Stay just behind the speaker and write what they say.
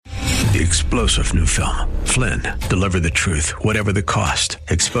the explosive new film, Flynn, Deliver the Truth, Whatever the Cost,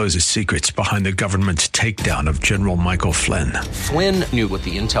 exposes secrets behind the government's takedown of General Michael Flynn. Flynn knew what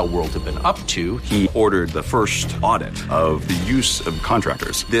the intel world had been up to. He ordered the first audit of the use of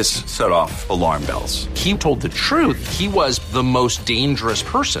contractors. This set off alarm bells. He told the truth. He was the most dangerous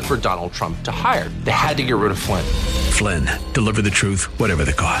person for Donald Trump to hire. They had to get rid of Flynn. Flynn, Deliver the Truth, Whatever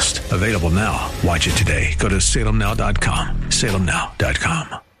the Cost. Available now. Watch it today. Go to salemnow.com.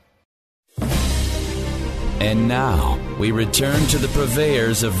 salemnow.com. And now, we return to the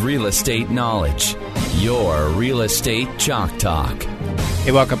purveyors of real estate knowledge. Your Real Estate Chalk Talk.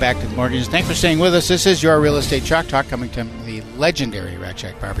 Hey, welcome back to the Mortgages. Thanks for staying with us. This is your Real Estate Chalk Talk, coming to the legendary Rat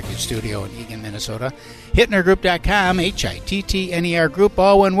Shack Barbecue Studio in Eagan, Minnesota. HittnerGroup.com, Hittner Group,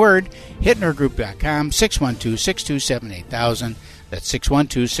 all one word. HittnerGroup.com, 612-627-8000. That's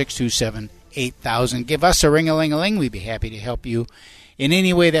 612-627-8000. Give us a ring-a-ling-a-ling. We'd be happy to help you in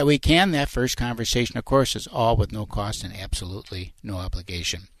any way that we can. That first conversation, of course, is all with no cost and absolutely no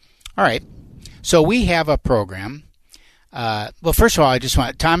obligation. All right. So we have a program. Well, first of all, I just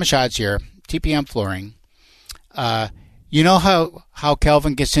want Tom Michaud's here, TPM Flooring. You know how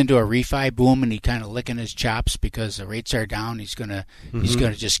Kelvin gets into a refi boom and he kind of licking his chops because the rates are down. He's gonna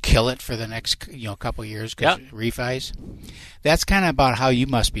just kill it for the next couple of years because refis. That's kind of about how you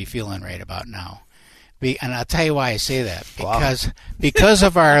must be feeling right about now. And I'll tell you why I say that. Because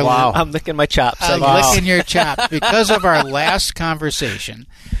of our I'm licking my chops. I'm licking your chops. Because of our last conversation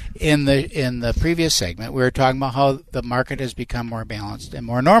in the previous segment, we were talking about how the market has become more balanced and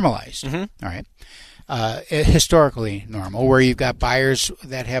more normalized. Mm-hmm. All right. Historically normal, where you've got buyers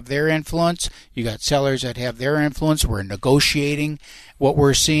that have their influence, you got sellers that have their influence. We're negotiating. What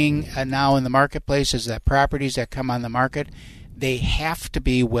we're seeing now in the marketplace is that properties that come on the market, they have to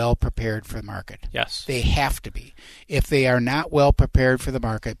be well prepared for the market. Yes. They have to be. If they are not well prepared for the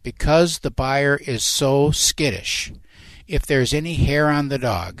market, because the buyer is so skittish, if there's any hair on the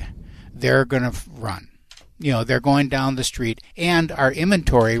dog, they're going to run. They're going down the street. And our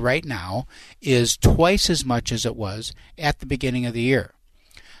inventory right now is twice as much as it was at the beginning of the year.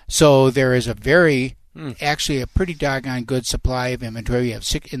 So there is actually a pretty doggone good supply of inventory. We have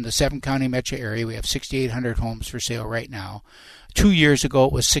in the 7-county metro area, we have 6,800 homes for sale right now. 2 years ago,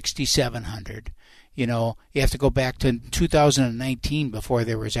 it was 6,700. You have to go back to 2019 before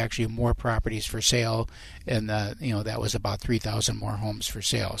there was actually more properties for sale, and that was about 3,000 more homes for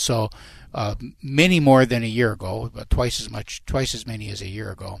sale. So many more than a year ago, but twice as many as a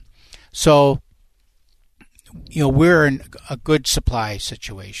year ago. So we're in a good supply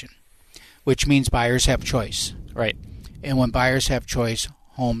situation, which means buyers have choice. Right. And when buyers have choice,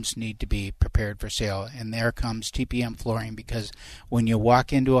 homes need to be prepared for sale. And there comes TPM Flooring, because when you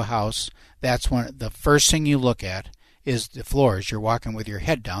walk into a house, that's the first thing you look at is the floors. You're walking with your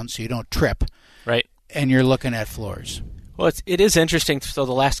head down so you don't trip. Right. And you're looking at floors. Well, it is interesting, so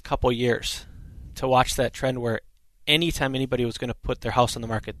the last couple of years, to watch that trend where anytime anybody was going to put their house on the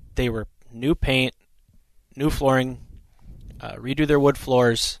market, they were new paint, new flooring, redo their wood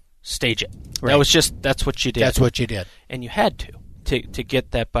floors, stage it. Right. That's what you did. That's what you did. And you had to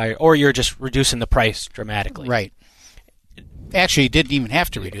get that buyer, or you're just reducing the price dramatically. Right. Actually, you didn't even have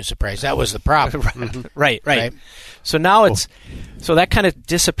to reduce the price. That was the problem. Right. So now so that kind of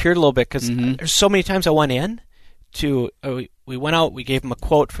disappeared a little bit, because there's so many times I went in we went out, we gave them a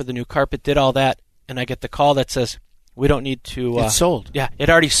quote for the new carpet, did all that, and I get the call that says, we don't need to... it's sold. Yeah, it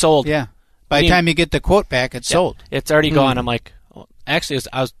already sold. Yeah. By the time you get the quote back, it's sold. It's already gone. I'm like, actually,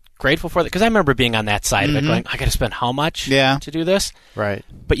 I was grateful for that, because I remember being on that side of it going, I got to spend how much to do this? Right.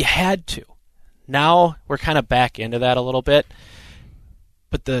 But you had to. Now we're kind of back into that a little bit.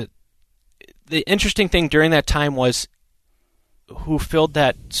 But the interesting thing during that time was, who filled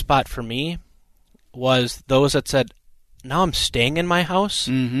that spot for me was those that said, now I'm staying in my house.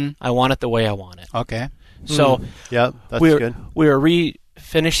 Mm-hmm. I want it the way I want it. Okay. So yeah, that's good. We were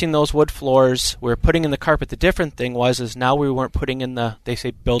refinishing those wood floors. We were putting in the carpet. The different thing is now we weren't putting in they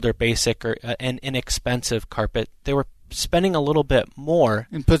say builder basic or an inexpensive carpet. They were spending a little bit more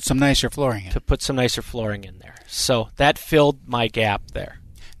and put some nicer flooring in. To put some nicer flooring in there. So that filled my gap there.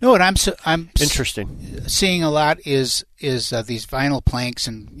 No, what I'm interesting seeing a lot is these vinyl planks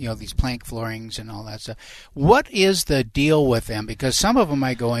and these plank floorings and all that stuff. What is the deal with them? Because some of them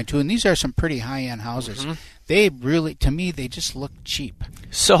I go into, and these are some pretty high-end houses. Mm-hmm. They really, to me, they just look cheap.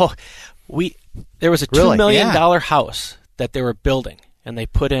 So there was a $2 million house that they were building, and they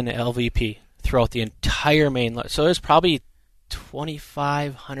put in LVP throughout the entire main. So it was probably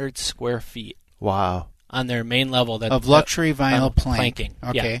 2,500 square feet. Wow. On their main level of luxury vinyl planking.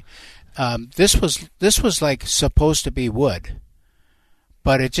 Okay. Yeah. This was like supposed to be wood,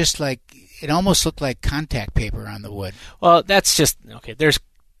 but it almost looked like contact paper on the wood. Well, that's just okay. There's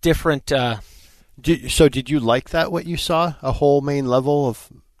different. So did you like that? What you saw, a whole main level of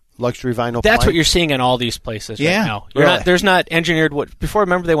luxury vinyl? That's plank? what you're seeing in all these places right now. Really? There's not engineered wood. Before,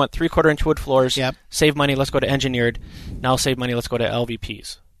 remember, they went 3/4-inch wood floors. Yep. Save money. Let's go to engineered. Now save money. Let's go to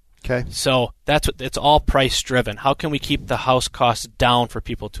LVPs. Okay. So it's all price driven. How can we keep the house costs down for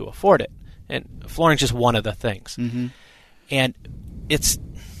people to afford it? And flooring is just one of the things. Mm-hmm. And it's,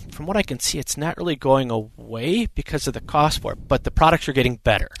 from what I can see, it's not really going away because of the cost for it, but the products are getting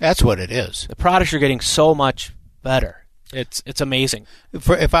better. That's what it is. The products are getting so much better. It's amazing.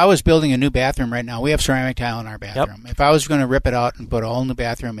 If I was building a new bathroom right now, we have ceramic tile in our bathroom. Yep. If I was going to rip it out and put a whole new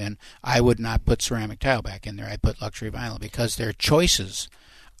bathroom in, I would not put ceramic tile back in there. I'd put luxury vinyl because their choices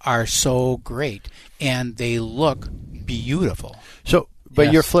are so great and they look beautiful. So,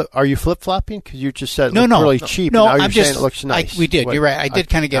 but Yes. are you flip flopping? Because you just said it No, looked no, really no, cheap. No, and now I'm you're just saying it looks nice. we did. You're right. I did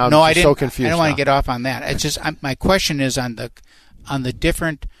kind of get. I'm No, I just didn't. So confused I don't want now. to get off on that. It's just my question is on the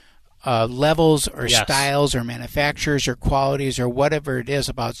different levels or Yes. styles or manufacturers or qualities or whatever it is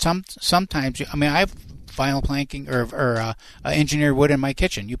about. Sometimes I have vinyl planking or engineered wood in my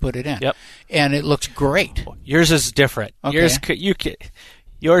kitchen. You put it in, Yep. and it looks great. Yours is different. Okay.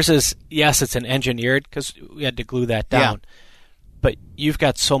 Yours is, yes, it's an engineered because we had to glue that down. But you've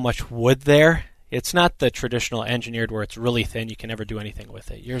got so much wood there. It's not the traditional engineered where it's really thin. You can never do anything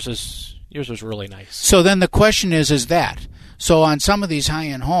with it. Yours was really nice. So then the question is that so on some of these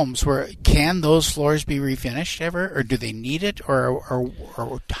high-end homes, can those floors be refinished ever, or do they need it, or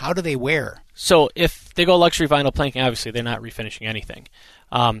how do they wear? So if they go luxury vinyl planking, obviously they're not refinishing anything.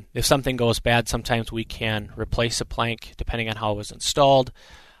 If something goes bad, sometimes we can replace a plank depending on how it was installed.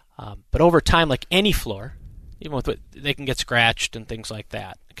 But over time, like any floor, even with they can get scratched and things like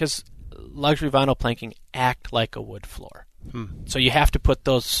that because luxury vinyl planking act like a wood floor. So you have to put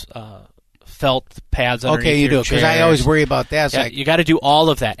those felt pads underneath Okay, you do, your because I chairs. always worry about that. It's You got to do all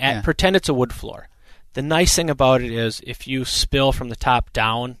of that. Yeah. Pretend it's a wood floor. The nice thing about it is if you spill from the top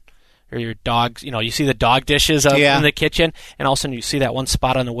down, or your dogs, you see the dog dishes up in the kitchen, and all of a sudden you see that one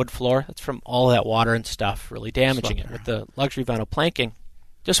spot on the wood floor, that's from all that water and stuff really damaging it. With the luxury vinyl planking,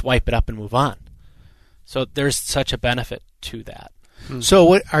 just wipe it up and move on. So there's such a benefit to that. So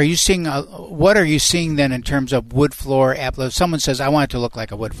what are you seeing? What are you seeing then in terms of wood floor? If someone says, "I want it to look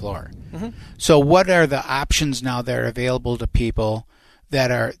like a wood floor," so what are the options now that are available to people that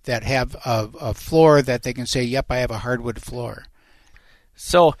have a floor that they can say, "Yep, I have a hardwood floor"?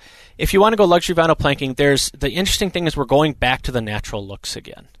 So if you want to go luxury vinyl planking, the interesting thing is we're going back to the natural looks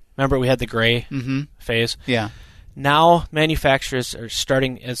again. Remember we had the gray phase? Yeah. Now manufacturers are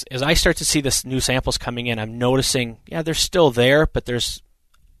starting, as I start to see this new samples coming in, I'm noticing, they're still there, but there's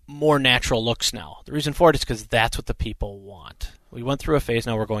more natural looks now. The reason for it is because that's what the people want. We went through a phase,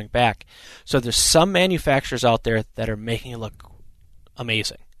 now we're going back. So there's some manufacturers out there that are making it look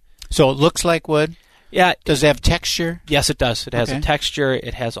amazing. So it looks like wood? Yeah. Does it have texture? Yes, it does. It has a texture.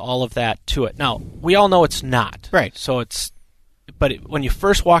 It has all of that to it. Now, we all know it's not. Right. So when you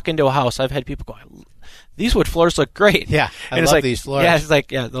first walk into a house, I've had people go, these wood floors look great. Yeah, I and love these floors. Yeah, it's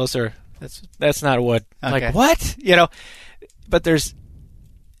like, that's not wood. I'm like, what? But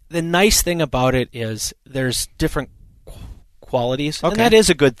the nice thing about it is there's different qualities, and that is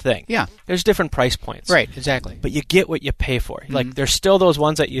a good thing. Yeah. There's different price points. Right, exactly. But you get what you pay for. Like, there's still those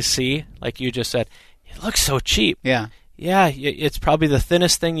ones that you see, like you just said, it looks so cheap. Yeah. Yeah, it's probably the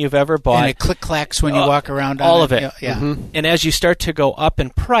thinnest thing you've ever bought. And it click-clacks when you walk around on all it. of it. Yeah. And as you start to go up in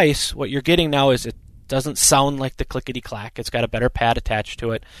price, what you're getting now is it doesn't sound like the clickety-clack. It's got a better pad attached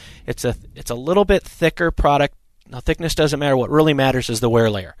to it. It's a little bit thicker product. Now, thickness doesn't matter. What really matters is the wear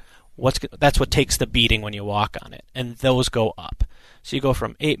layer. That's what takes the beating when you walk on it. And those go up. So you go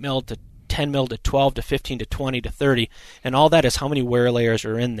from 8 mil to 10 mil to 12 to 15 to 20 to 30. And all that is how many wear layers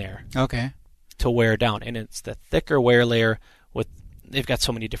are in there. Okay. To wear down, and it's the thicker wear layer they've got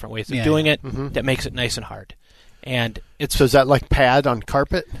so many different ways of doing it that makes it nice and hard. And so is that like pad on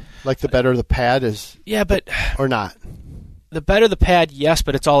carpet? Like the better the pad is? Yeah, but or not? The better the pad, yes,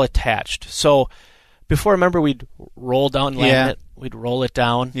 but it's all attached. So before, remember, we'd roll down laminate, we'd roll it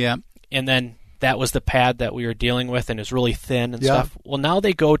down, and then that was the pad that we were dealing with, and it's really thin and stuff. Well, now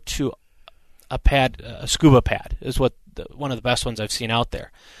they go to a pad, a scuba pad is one of the best ones I've seen out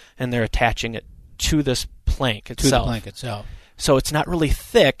there, and they're attaching it to this plank itself. To the plank itself. So it's not really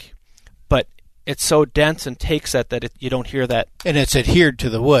thick, but it's so dense and takes that you don't hear that. And it's adhered to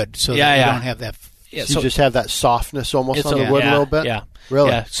the wood, so that you don't have that. Yeah, so you just have that softness almost on the wood a little bit? Yeah. Really?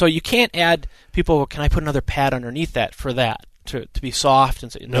 Yeah. So you can't add, people, can I put another pad underneath that for that to be soft?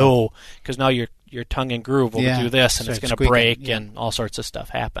 And say, no, because now you're your tongue and groove will do this, and it's going to break, and all sorts of stuff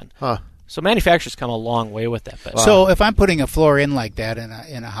happen. Huh. So manufacturers come a long way with that. But So if I'm putting a floor in like that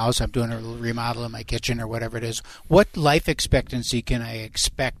in a house, I'm doing a little remodel in my kitchen or whatever it is, what life expectancy can I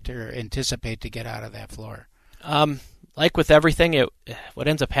expect or anticipate to get out of that floor? Like with everything, what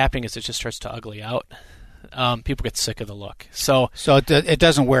ends up happening is it just starts to ugly out. People get sick of the look. So it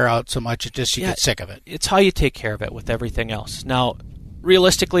doesn't wear out so much. It just you get sick of it. It's how you take care of it with everything else. Now,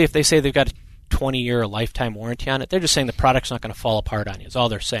 realistically, if they say they've got a 20-year lifetime warranty on it, they're just saying the product's not going to fall apart on you is all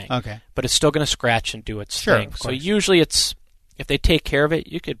they're saying. Okay. But it's still going to scratch and do its thing. So usually if they take care of it,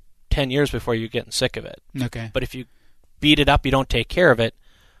 you could 10 years before you're getting sick of it. Okay. But if you beat it up, you don't take care of it,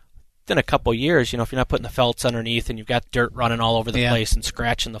 then a couple years, if you're not putting the felts underneath and you've got dirt running all over the place and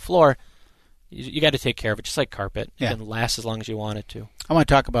scratching the floor, you got to take care of it, just like carpet. It can last as long as you want it to. I want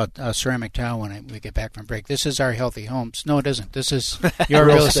to talk about ceramic tile when we get back from break. This is Our Healthy Homes. No, it isn't. This is your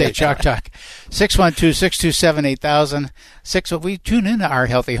Real Estate Chalk Talk. 612-627-8000. We tune into Our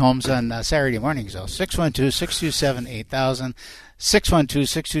Healthy Homes on Saturday mornings, though. 612-627-8000.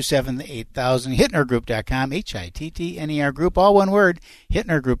 612-627-8000. Hittnergroup.com. HITTNER Group, all one word.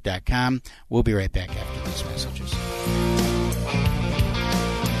 Hittnergroup.com. We'll be right back after these messages.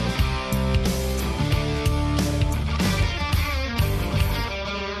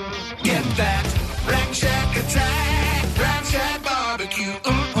 Get that Rack Shack attack, Rack Shack barbecue,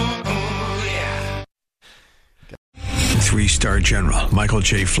 yeah. 3-star General Michael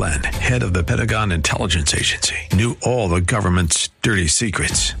J. Flynn, head of the Pentagon Intelligence Agency, knew all the government's dirty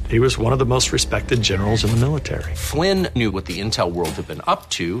secrets. He was one of the most respected generals in the military. Flynn knew what the intel world had been up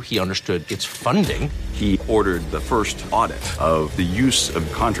to. He understood its funding. He ordered the first audit of the use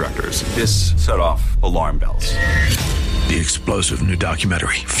of contractors. This set off alarm bells. The explosive new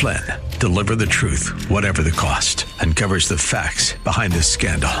documentary, Flynn, Deliver the Truth, Whatever the Cost, uncovers the facts behind this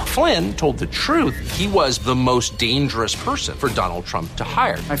scandal. Flynn told the truth. He was the most dangerous person for Donald Trump to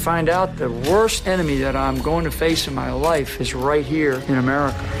hire. I find out the worst enemy that I'm going to face in my life is right here in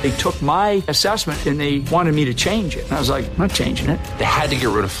America. They took my assessment and they wanted me to change it. And I was like, I'm not changing it. They had to get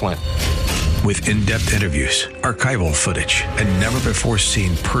rid of Flynn. With in-depth interviews, archival footage, and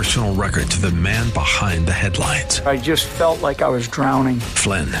never-before-seen personal records of the man behind the headlines. I just felt like I was drowning.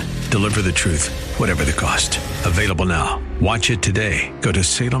 Flynn, Deliver the Truth, Whatever the Cost. Available now. Watch it today. Go to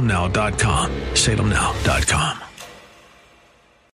salemnow.com. salemnow.com.